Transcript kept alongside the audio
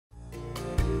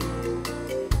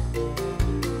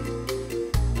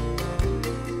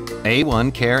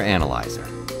A1Care Analyzer.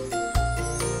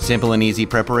 Simple and easy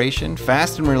preparation,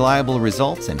 fast and reliable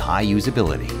results, and high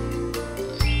usability.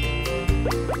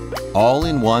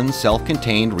 All-in-one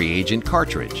self-contained reagent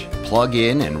cartridge. Plug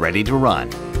in and ready to run.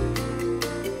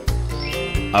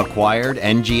 Acquired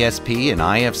NGSP and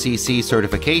IFCC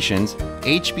certifications,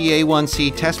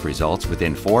 HbA1c test results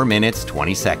within 4 minutes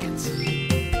 20 seconds.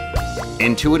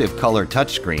 Intuitive color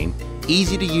touchscreen,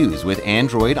 easy to use with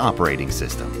Android operating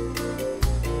system.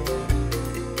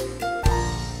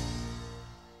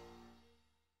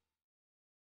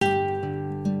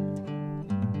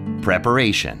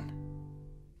 Preparation.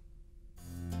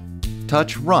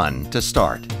 Touch Run to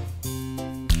start.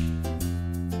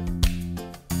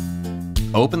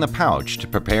 Open the pouch to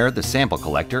prepare the sample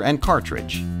collector and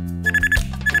cartridge.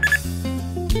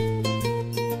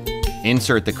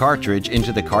 Insert the cartridge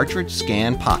into the cartridge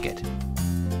scan pocket.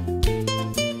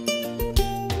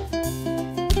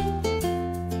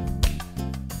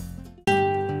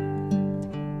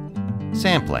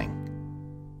 Sampling.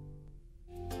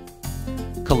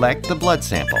 Collect the blood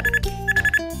sample.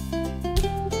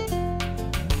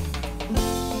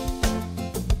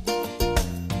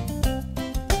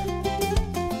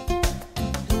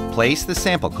 Place the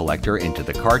sample collector into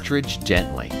the cartridge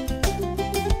gently.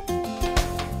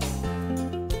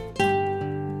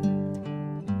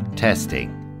 Testing.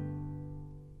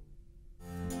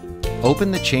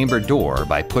 Open the chamber door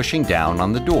by pushing down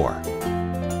on the door.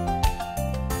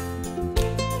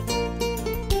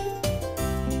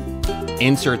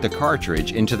 Insert the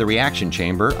cartridge into the reaction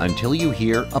chamber until you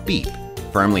hear a beep.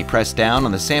 Firmly press down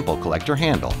on the sample collector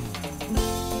handle.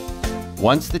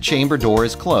 Once the chamber door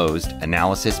is closed,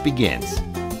 analysis begins.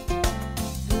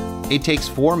 It takes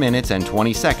 4 minutes and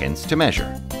 20 seconds to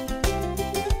measure.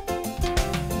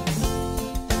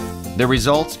 The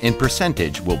results in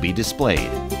percentage will be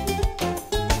displayed.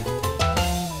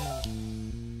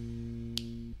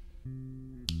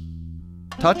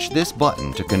 Touch this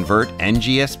button to convert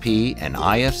NGSP and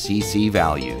IFCC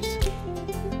values.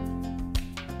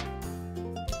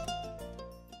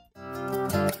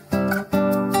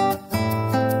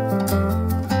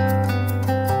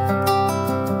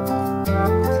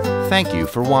 Thank you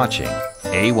for watching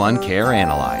A1Care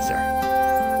Analyzer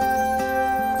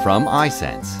from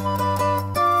i-SENS.